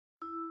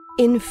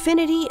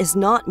Infinity is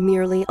not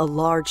merely a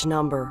large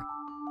number.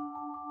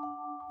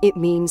 It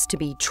means to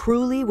be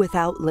truly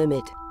without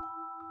limit.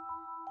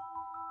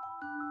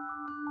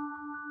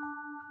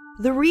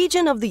 The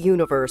region of the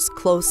universe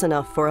close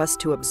enough for us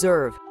to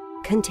observe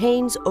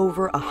contains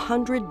over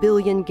 100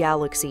 billion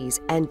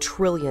galaxies and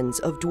trillions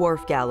of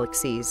dwarf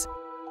galaxies.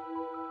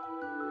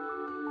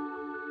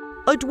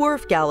 A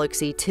dwarf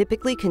galaxy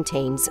typically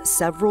contains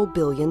several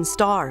billion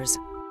stars.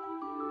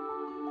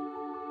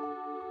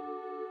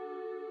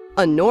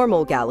 A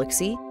normal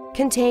galaxy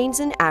contains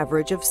an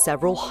average of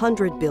several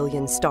hundred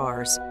billion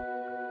stars.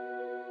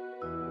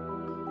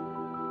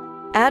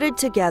 Added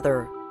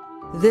together,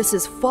 this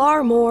is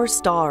far more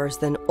stars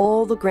than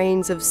all the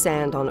grains of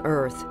sand on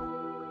Earth.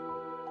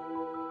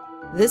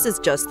 This is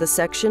just the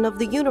section of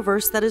the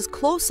universe that is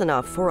close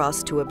enough for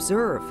us to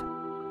observe.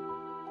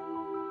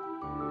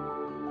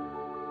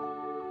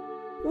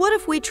 What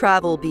if we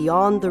travel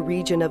beyond the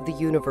region of the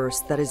universe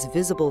that is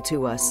visible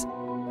to us?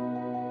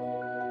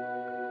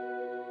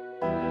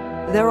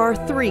 There are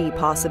three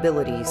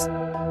possibilities.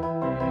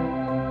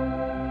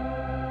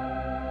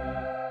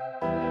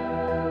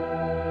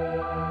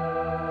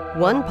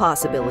 One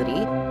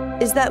possibility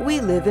is that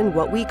we live in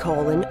what we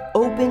call an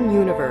open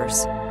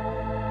universe.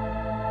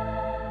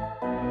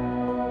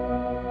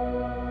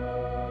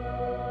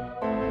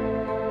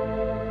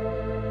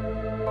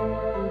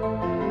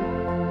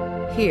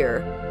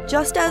 Here,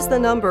 just as the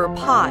number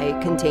pi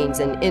contains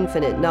an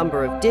infinite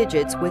number of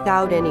digits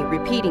without any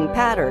repeating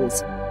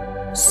patterns,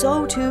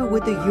 so too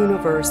would the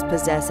universe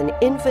possess an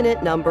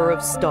infinite number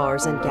of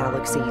stars and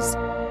galaxies.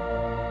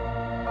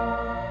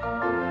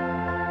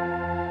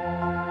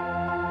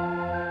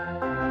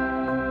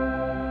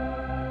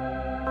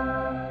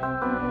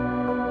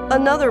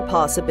 Another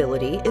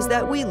possibility is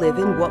that we live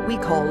in what we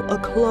call a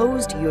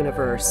closed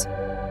universe.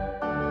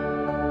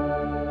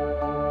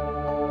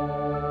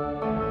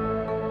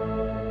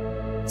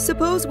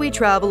 Suppose we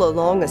travel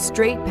along a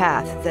straight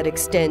path that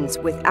extends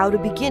without a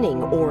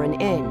beginning or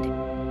an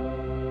end.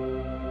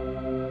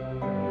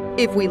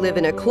 If we live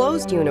in a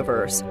closed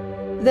universe,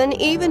 then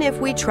even if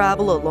we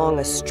travel along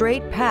a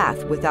straight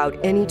path without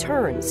any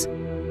turns,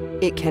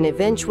 it can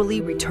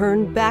eventually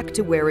return back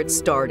to where it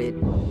started.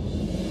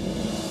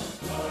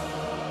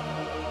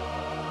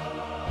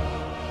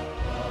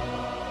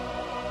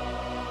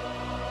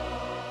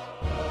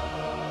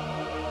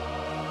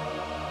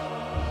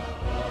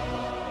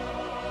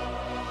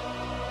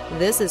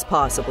 This is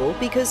possible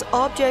because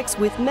objects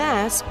with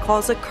mass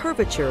cause a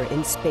curvature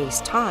in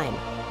space-time.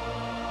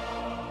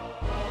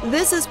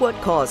 This is what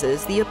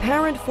causes the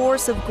apparent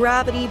force of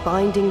gravity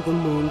binding the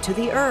Moon to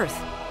the Earth,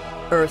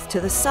 Earth to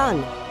the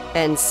Sun,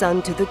 and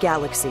Sun to the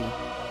galaxy.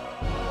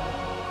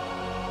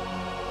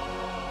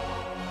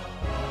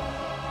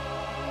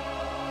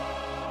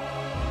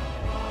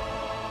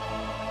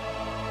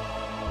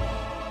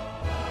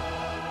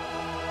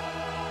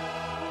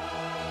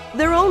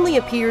 There only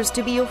appears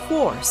to be a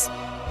force,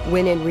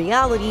 when in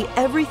reality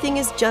everything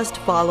is just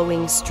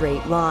following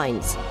straight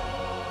lines.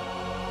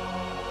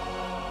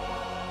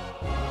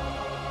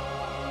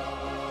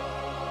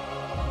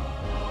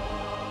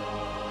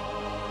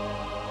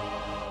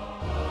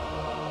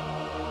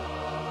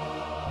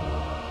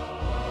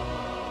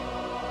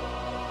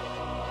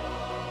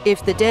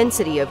 If the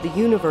density of the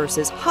universe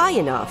is high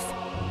enough,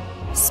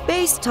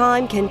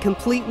 space-time can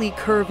completely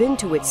curve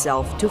into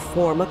itself to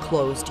form a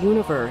closed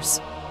universe.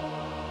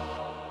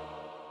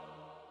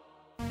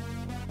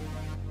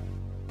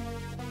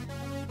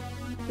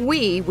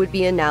 We would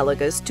be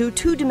analogous to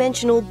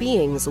two-dimensional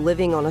beings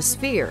living on a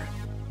sphere,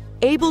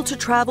 able to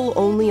travel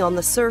only on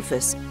the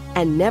surface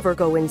and never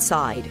go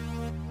inside.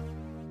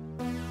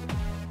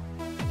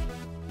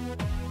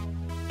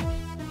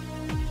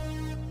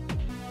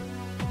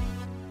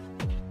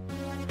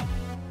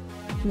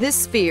 This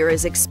sphere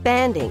is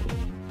expanding,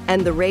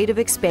 and the rate of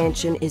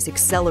expansion is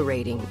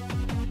accelerating.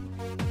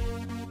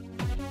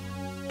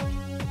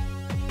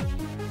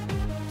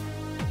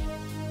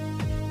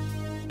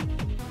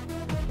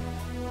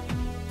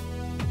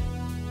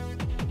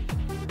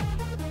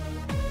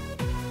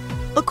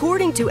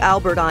 According to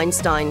Albert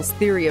Einstein's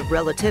theory of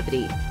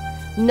relativity,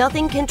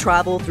 nothing can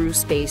travel through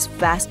space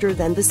faster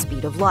than the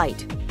speed of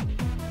light.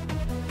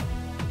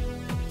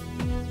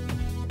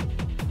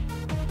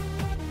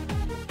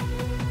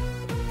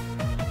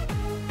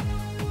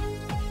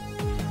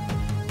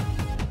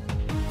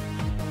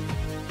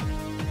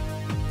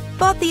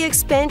 But the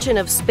expansion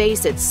of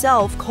space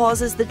itself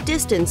causes the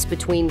distance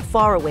between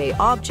faraway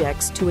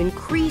objects to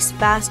increase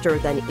faster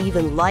than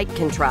even light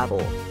can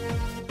travel.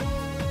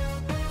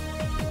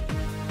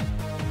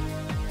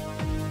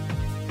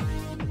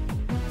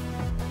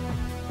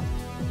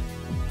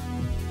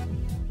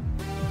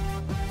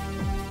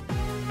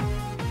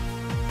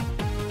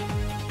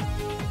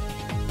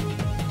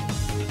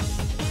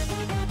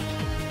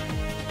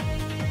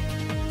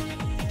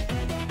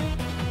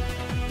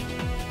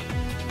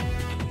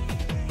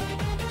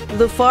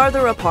 The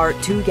farther apart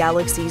two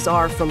galaxies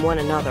are from one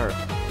another,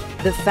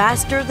 the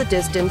faster the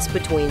distance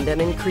between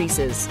them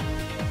increases.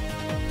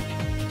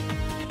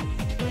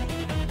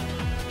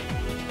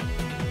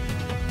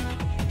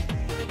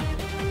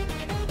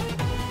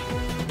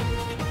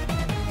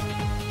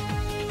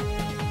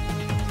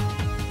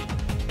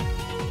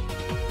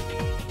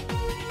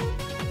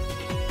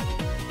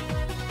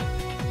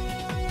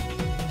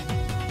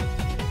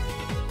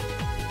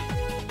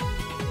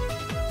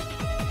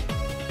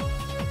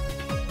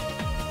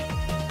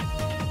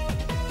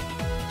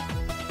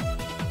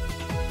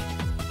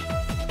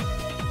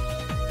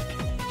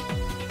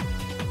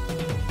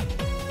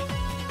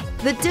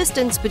 The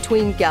distance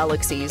between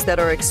galaxies that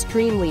are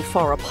extremely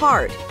far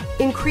apart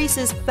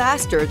increases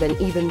faster than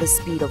even the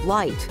speed of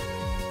light.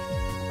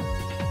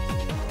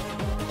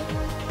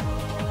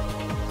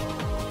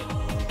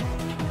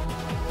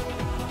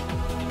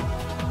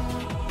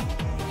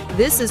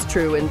 This is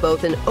true in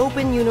both an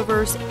open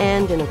universe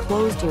and in a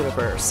closed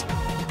universe.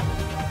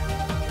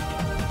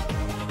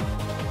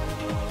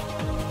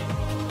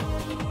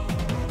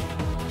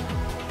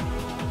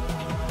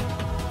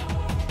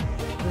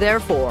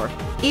 Therefore,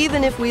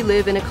 even if we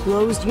live in a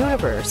closed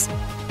universe,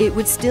 it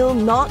would still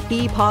not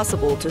be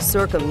possible to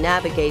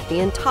circumnavigate the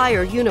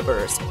entire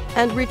universe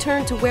and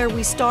return to where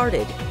we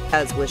started,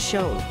 as was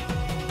shown.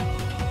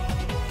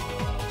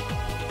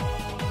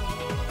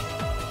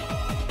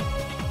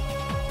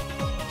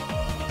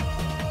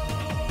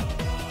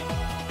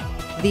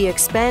 The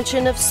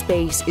expansion of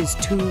space is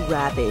too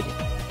rapid.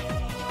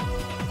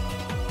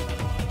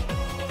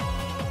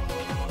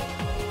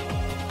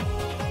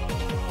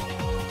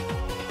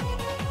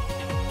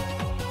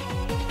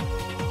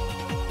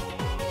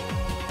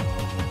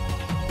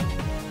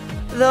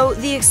 Though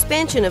the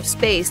expansion of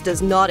space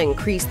does not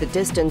increase the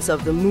distance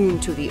of the Moon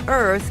to the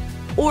Earth,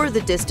 or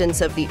the distance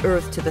of the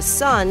Earth to the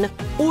Sun,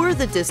 or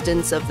the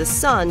distance of the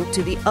Sun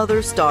to the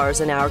other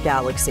stars in our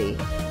galaxy.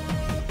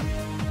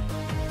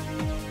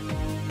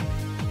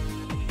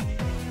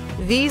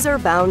 These are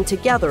bound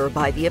together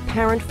by the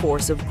apparent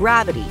force of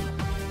gravity,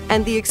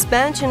 and the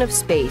expansion of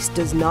space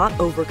does not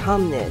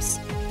overcome this.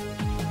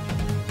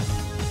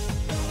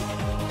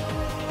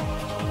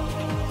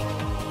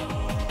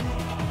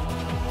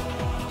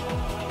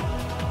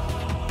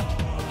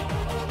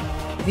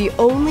 The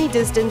only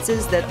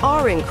distances that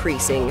are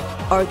increasing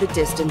are the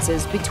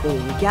distances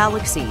between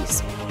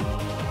galaxies.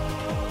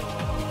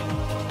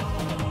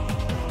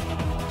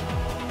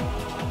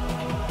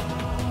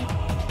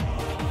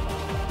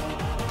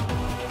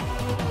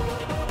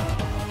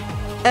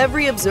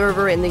 Every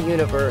observer in the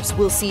universe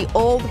will see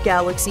all the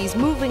galaxies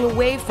moving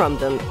away from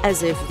them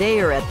as if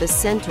they are at the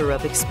center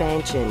of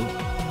expansion.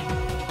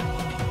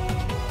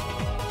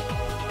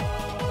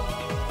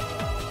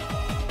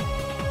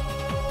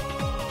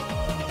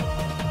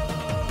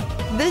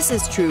 This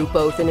is true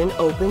both in an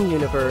open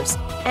universe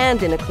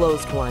and in a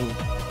closed one.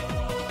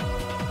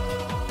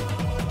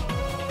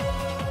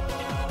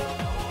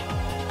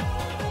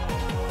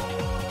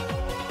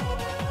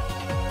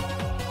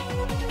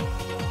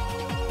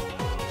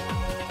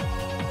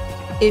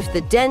 If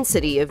the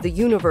density of the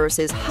universe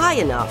is high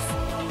enough,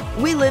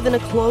 we live in a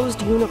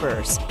closed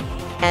universe,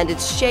 and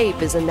its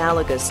shape is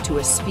analogous to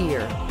a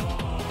sphere.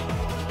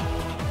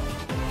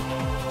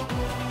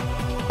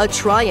 A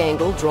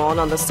triangle drawn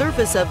on the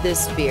surface of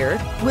this sphere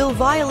will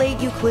violate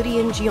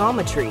Euclidean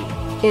geometry,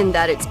 in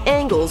that its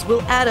angles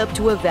will add up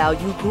to a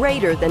value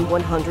greater than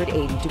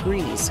 180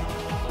 degrees.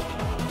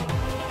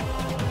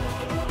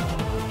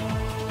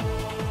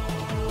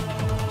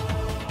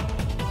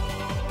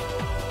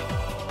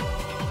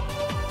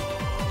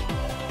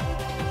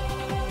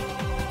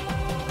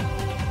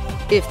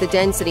 If the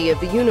density of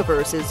the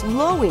universe is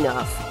low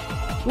enough,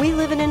 we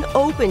live in an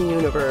open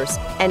universe,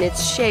 and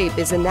its shape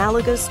is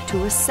analogous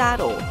to a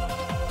saddle.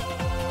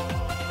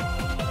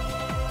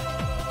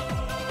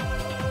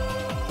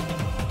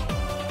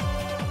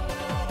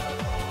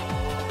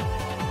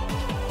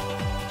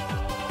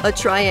 A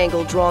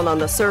triangle drawn on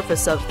the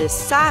surface of this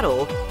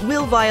saddle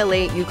will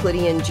violate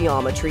Euclidean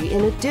geometry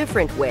in a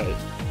different way,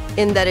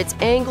 in that its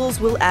angles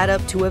will add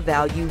up to a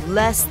value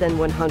less than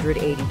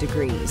 180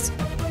 degrees.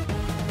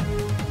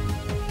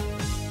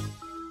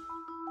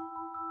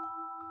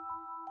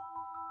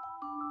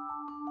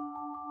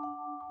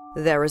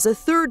 There is a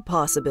third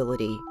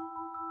possibility.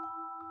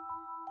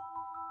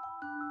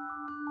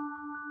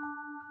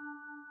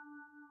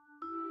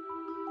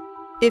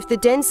 If the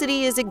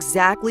density is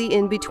exactly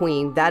in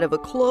between that of a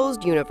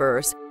closed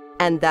universe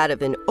and that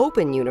of an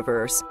open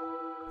universe,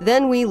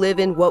 then we live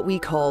in what we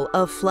call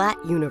a flat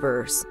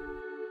universe.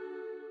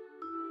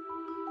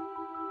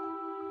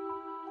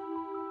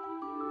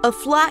 A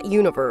flat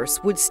universe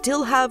would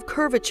still have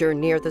curvature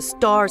near the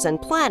stars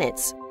and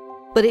planets,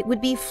 but it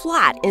would be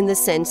flat in the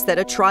sense that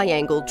a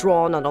triangle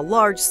drawn on a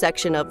large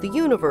section of the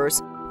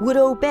universe would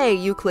obey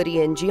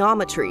Euclidean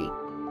geometry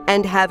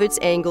and have its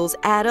angles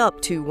add up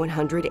to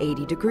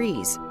 180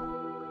 degrees.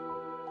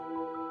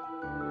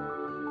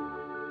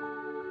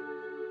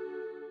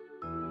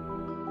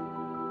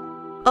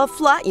 A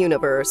flat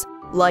universe,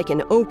 like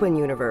an open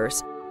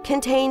universe,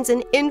 contains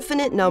an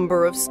infinite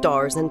number of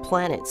stars and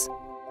planets.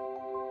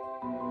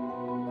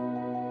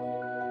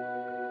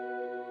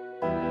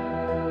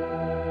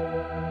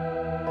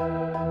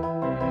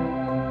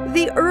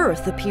 The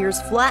Earth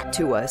appears flat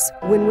to us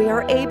when we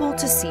are able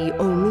to see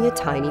only a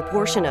tiny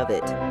portion of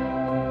it.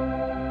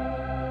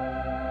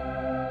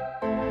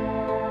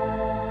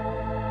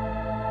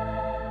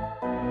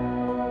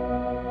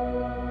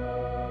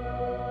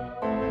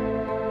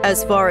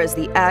 As far as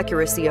the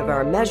accuracy of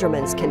our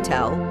measurements can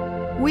tell,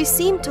 we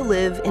seem to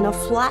live in a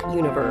flat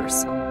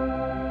universe.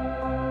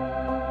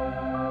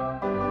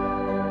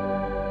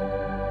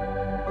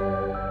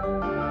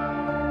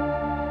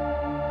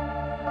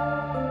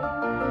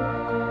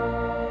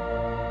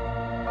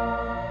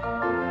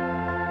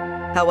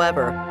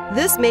 However,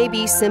 this may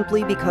be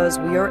simply because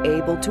we are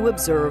able to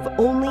observe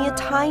only a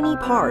tiny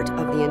part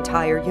of the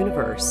entire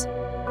universe.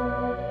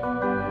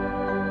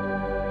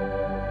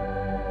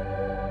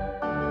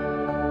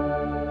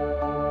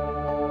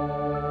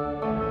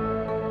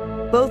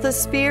 Both a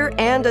sphere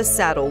and a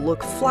saddle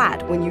look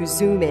flat when you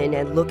zoom in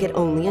and look at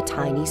only a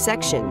tiny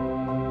section.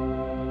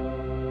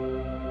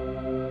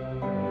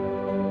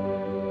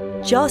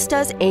 Just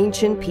as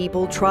ancient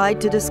people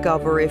tried to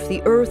discover if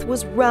the Earth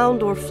was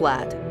round or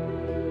flat,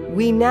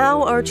 we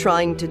now are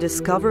trying to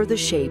discover the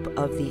shape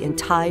of the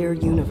entire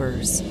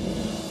universe.